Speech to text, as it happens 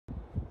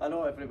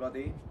Hello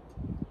everybody,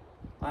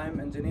 I'm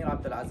Engineer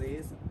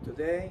Abdelaziz.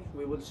 Today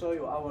we will show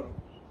you our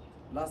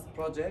last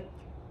project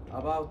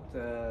about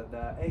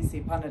the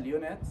AC panel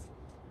units.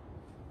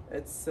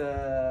 It's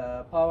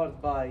powered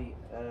by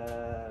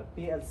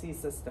PLC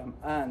system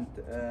and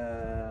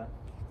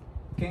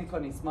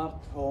KinCony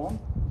Smart Home.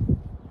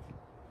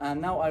 And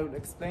now I will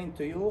explain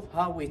to you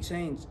how we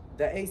change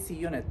the AC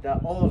unit,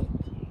 the old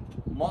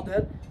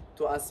model,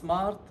 to a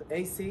smart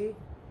AC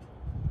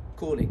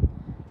cooling.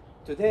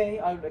 Today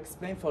I will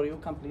explain for you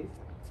complete.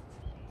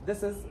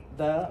 This is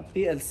the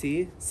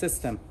PLC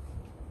system.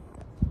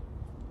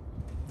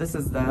 This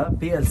is the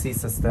PLC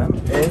system,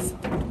 is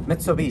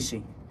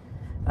Mitsubishi.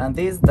 And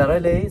these the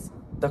relays,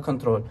 the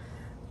control.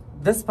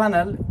 This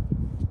panel,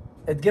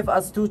 it gives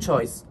us two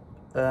choices,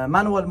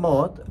 manual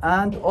mode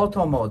and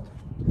auto mode.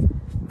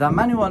 The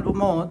manual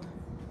mode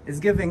is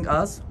giving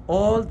us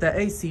all the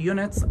AC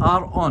units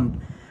are on.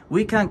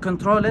 We can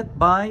control it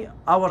by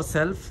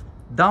ourselves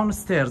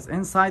downstairs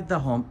inside the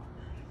home.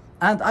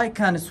 And I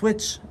can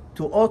switch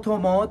to auto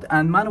mode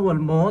and manual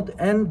mode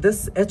in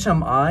this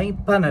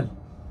HMI panel.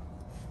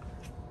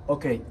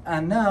 Okay,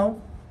 and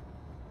now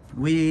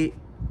we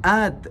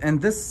add in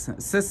this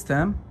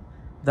system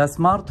the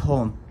smart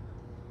home.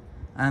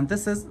 And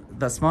this is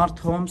the smart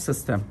home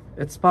system.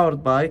 It's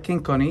powered by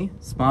KinCony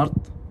Smart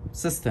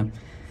System.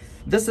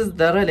 This is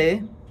the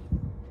relay.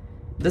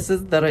 This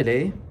is the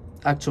relay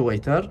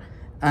actuator.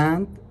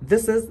 And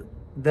this is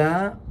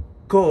the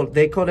call.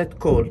 They call it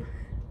call.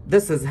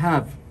 This is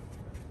have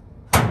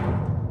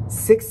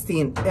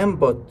 16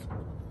 input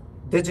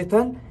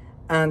digital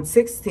and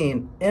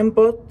 16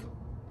 input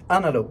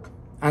analog,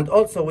 and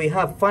also we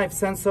have 5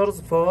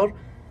 sensors for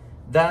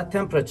the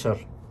temperature,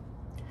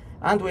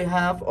 and we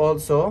have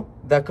also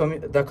the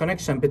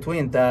connection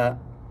between the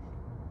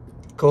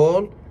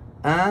call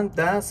and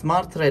the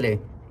smart relay.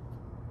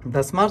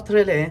 The smart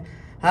relay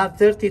have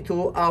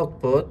 32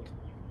 output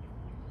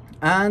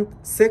and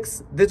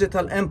 6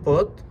 digital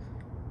input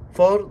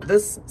for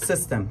this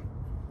system.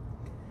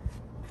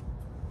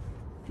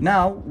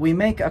 Now we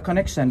make a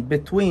connection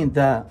between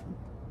the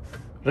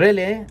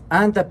relay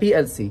and the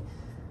PLC.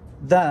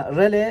 The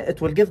relay,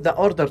 it will give the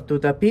order to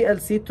the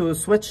PLC to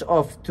switch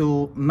off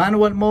to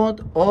manual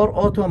mode or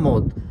auto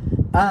mode.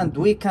 And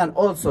we can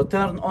also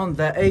turn on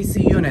the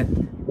AC unit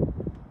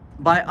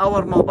by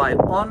our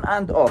mobile, on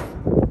and off.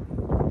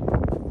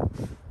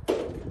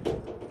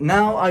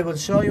 Now I will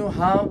show you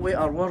how we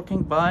are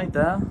working by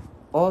the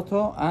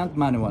auto and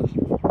manual.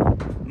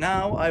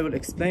 Now I will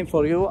explain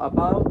for you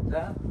about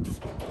the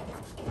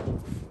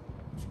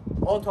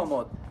auto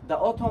mode. The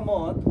auto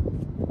mode,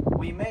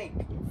 we make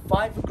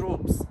 5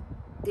 groups.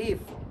 If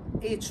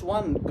each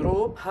one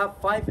group have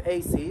 5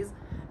 ACs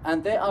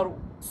and they are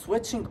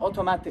switching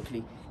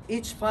automatically,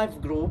 each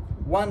 5 group,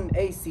 1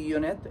 AC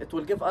unit, it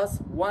will give us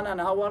 1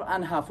 hour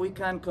and a half. We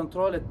can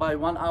control it by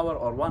 1 hour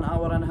or 1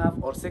 hour and a half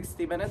or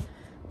 60 minutes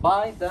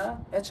by the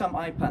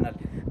HMI panel.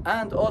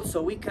 And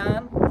also we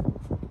can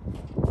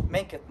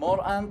make it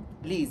more and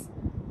lease.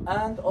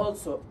 And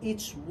also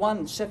each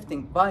one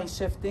shifting by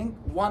shifting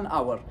 1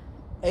 hour.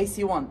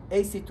 AC1,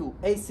 AC2,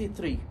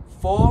 AC3,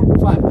 4,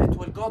 5. It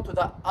will go to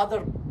the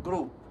other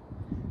group.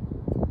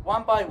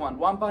 One by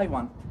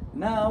one.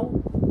 Now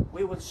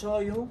we will show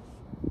you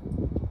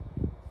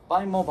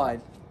by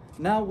mobile.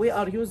 Now we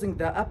are using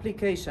the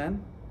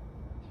application.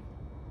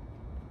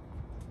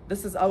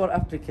 This is our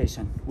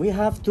application. We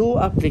have 2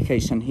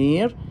 applications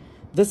here.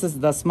 This is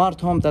the smart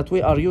home that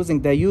we are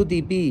using, the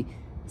UDP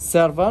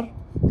server.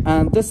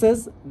 And this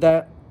is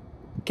the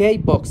K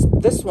box.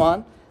 This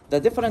one,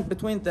 the difference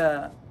between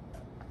the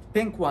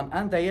pink one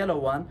and the yellow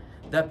one,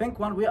 the pink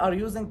one, we are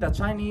using the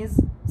Chinese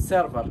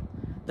server,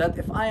 that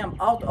if I am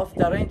out of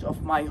the range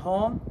of my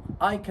home,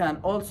 I can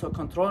also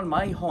control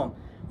my home.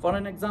 For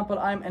an example,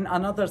 I'm in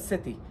another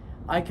city,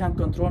 I can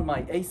control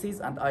my ACs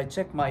and I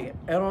check my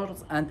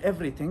errors and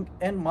everything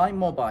in my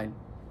mobile.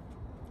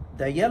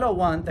 The yellow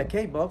one, the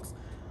K box,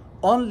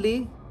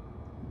 only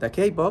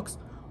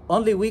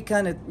we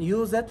can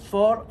use it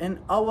for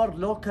in our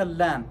local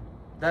LAN.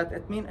 That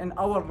it means in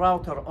our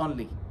router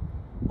only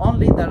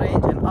the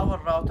range in our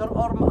router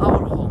or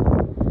our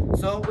home.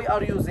 So we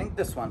are using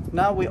this one.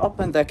 Now we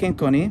open the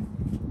KinCony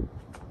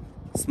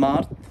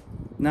Smart.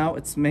 Now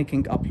it's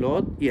making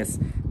upload. Yes,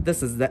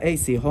 this is the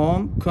AC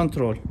home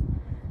control.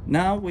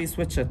 Now we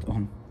switch it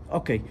on.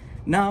 Okay,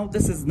 now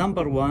this is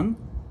number 1.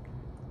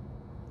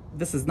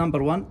 This is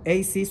number 1,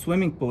 AC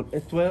swimming pool.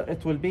 It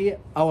will be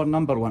our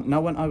number 1.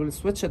 Now when I will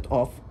switch it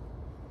off,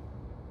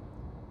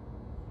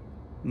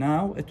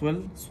 now it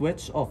will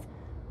switch off.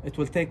 It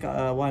will take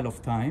a while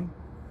of time.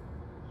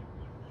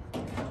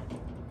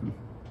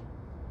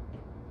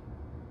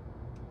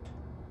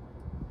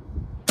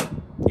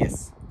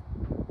 Yes.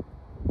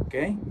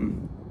 Okay.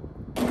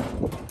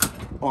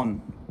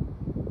 On.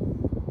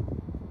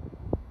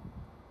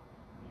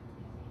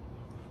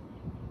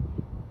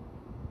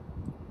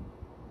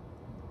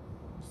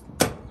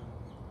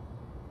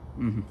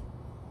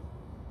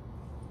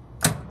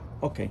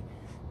 Okay.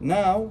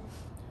 Now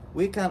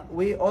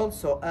we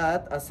also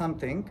add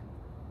something.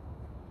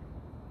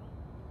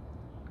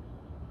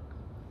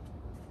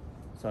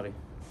 sorry.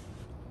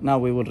 Now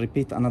we will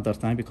repeat another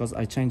time because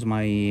I changed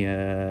my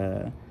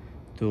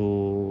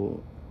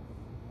to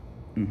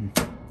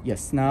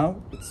yes, now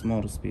it's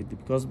more speed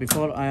because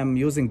before I am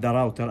using the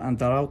router and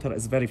the router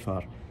is very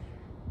far.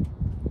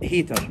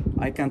 Heater,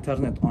 I can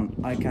turn it on,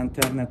 I can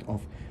turn it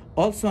off.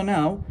 Also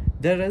now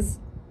there is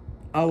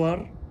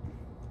our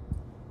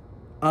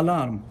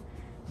alarm.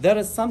 There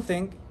is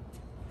something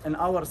in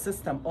our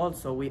system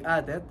also we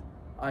added.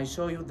 I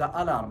show you the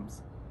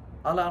alarms,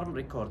 alarm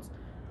records.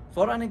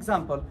 For an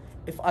example,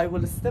 if I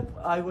will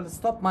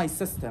stop my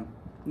system.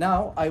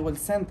 Now I will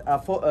send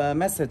a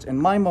message in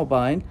my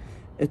mobile.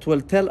 It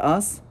will tell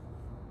us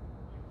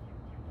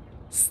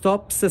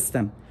stop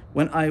system.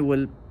 When I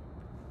will,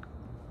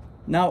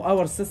 now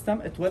our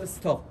system, it will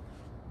stop.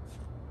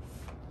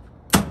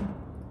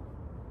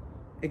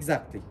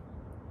 Exactly.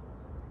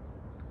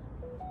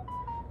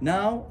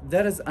 Now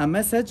there is a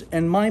message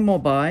in my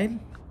mobile.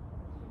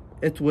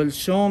 It will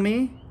show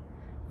me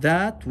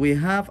that we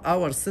have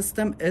our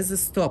system is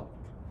stopped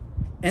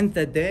in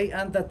the day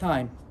and the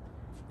time.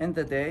 In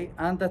the day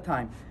and the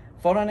time.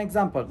 For an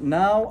example,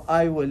 now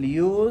I will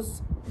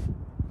use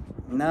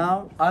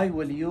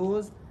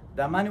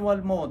the manual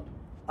mode.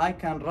 I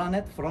can run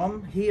it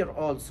from here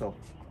also.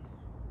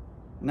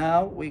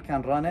 Now we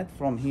can run it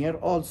from here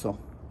also.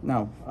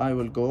 Now I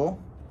will go.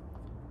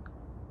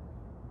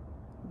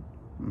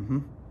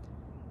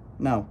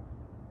 Now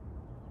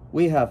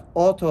we have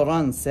auto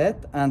run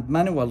set and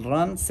manual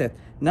run set.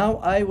 Now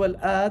I will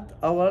add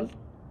our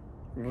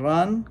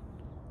run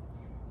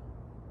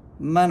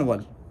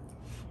manual.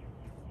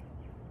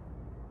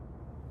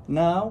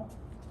 Now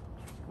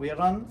we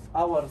run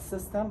our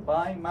system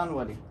by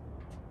manually.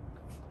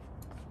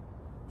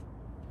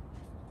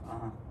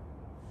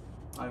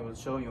 I will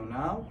show you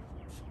now.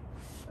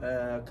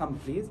 Come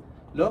please.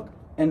 Look,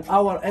 in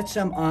our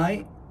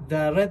HMI,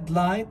 the red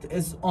light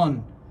is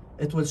on.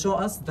 It will show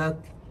us that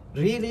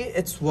really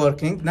it's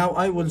working. Now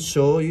I will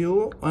show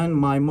you on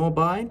my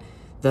mobile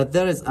that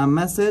there is a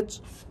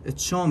message. It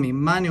show me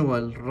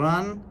manual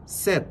run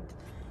set.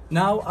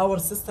 Now our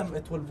system,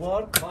 it will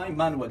work by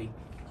manually.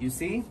 You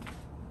see?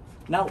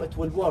 Now it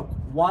will work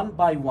one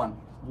by one,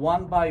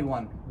 one by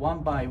one, one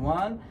by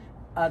one.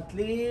 At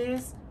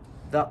least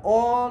the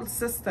all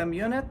system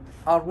unit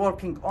are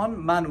working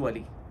on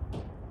manually.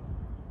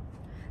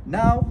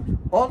 Now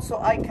also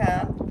I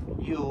can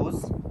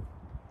use,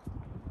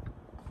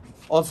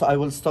 also I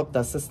will stop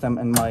the system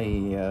in my,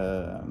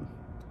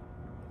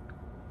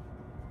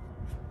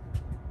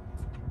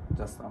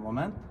 just a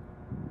moment.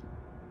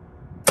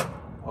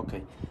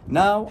 Okay,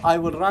 now I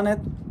will run it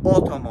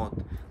auto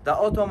mode. The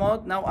auto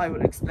mode, now I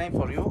will explain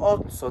for you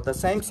also the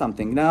same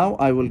something. Now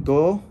I will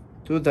go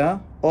to the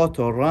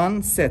auto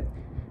run set.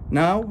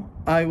 Now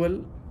I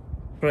will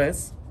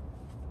press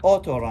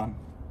auto run.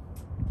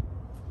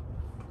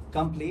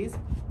 Come please.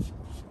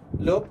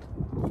 Look,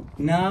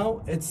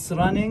 now it's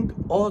running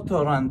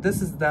auto run.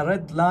 This is the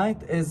red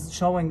light is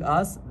showing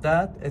us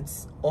that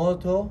it's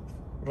auto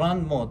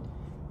run mode.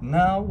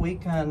 Now we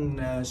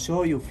can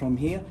show you from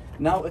here.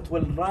 Now it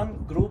will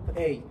run group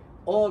A.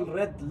 All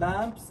red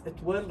lamps, it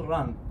will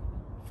run.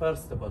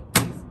 First of all,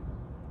 please.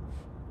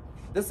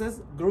 This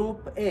is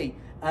group A.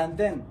 And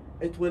then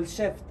it will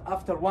shift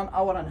after 1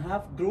 hour and a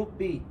half, group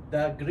B,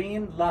 the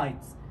green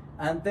lights.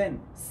 And then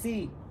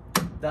C,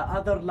 the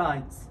other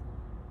lights.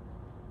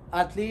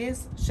 At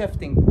least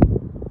shifting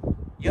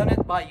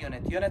unit by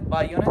unit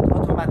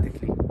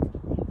automatically.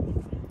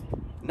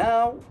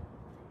 Now,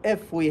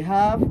 if we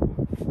have,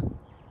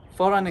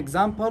 for an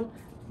example,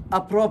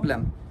 a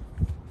problem.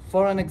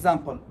 For an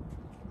example,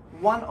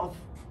 one of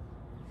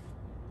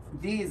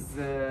these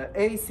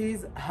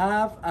ACs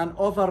have an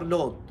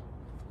overload.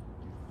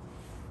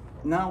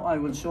 Now I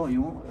will show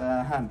you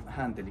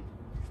handily.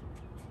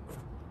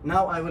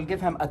 Now I will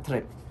give him a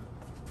trip.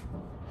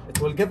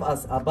 It will give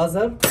us a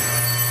buzzer.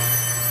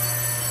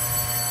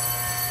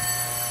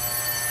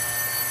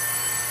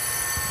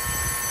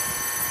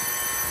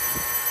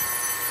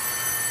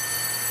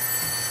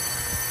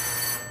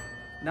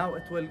 Now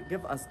it will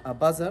give us a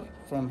buzzer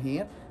from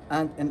here,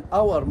 and in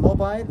our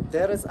mobile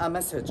there is a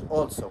message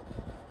also.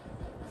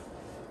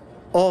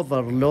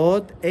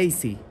 Overload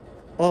AC.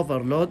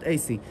 Overload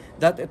AC.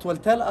 That it will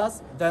tell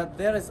us that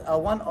there is a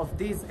one of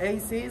these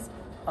ACs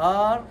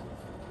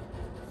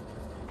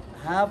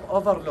have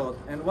overload,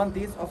 and one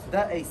these of the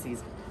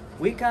ACs.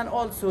 We can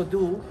also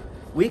do,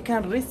 we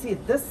can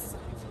reset this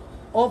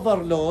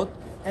overload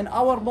in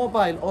our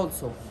mobile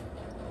also.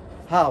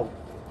 How?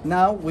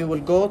 Now we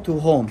will go to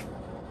home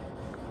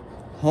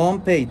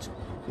page.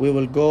 We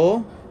will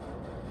go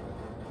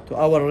to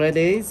our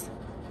relays,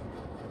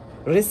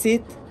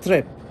 reset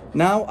trip.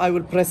 Now I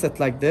will press it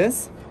like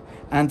this,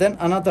 and then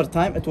another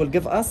time it will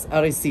give us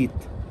a receipt.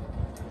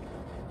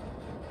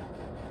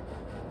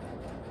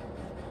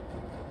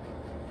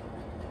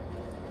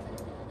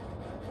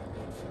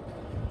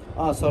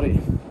 Sorry,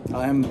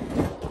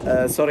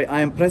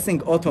 I am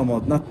pressing auto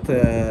mode, not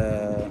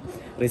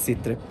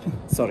receipt trip.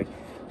 Sorry,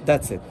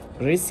 that's it.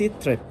 Receipt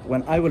trip.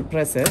 When I will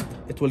press it,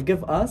 it will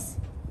give us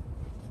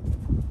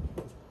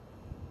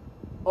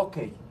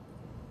Okay,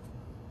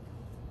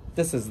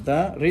 this is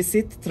the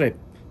receipt trip.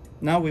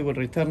 Now we will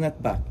return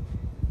it back.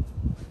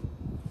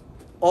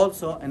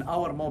 Also in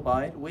our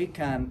mobile we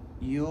can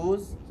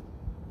use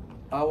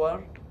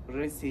our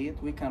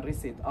receipt, we can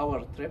receipt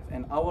our trip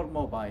in our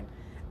mobile,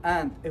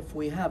 and if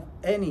we have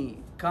any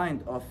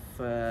kind of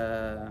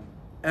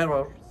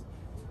errors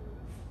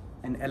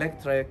in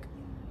electric,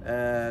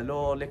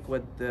 low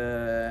liquid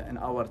in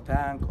our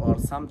tank or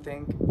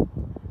something,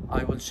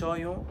 I will show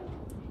you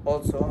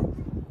also,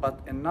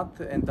 but not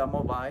in the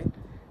mobile.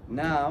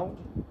 Now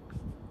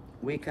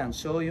we can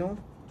show you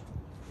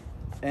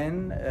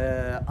in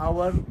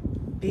our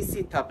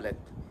PC tablet.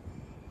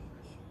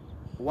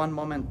 One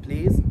moment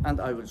please, and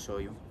I will show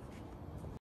you.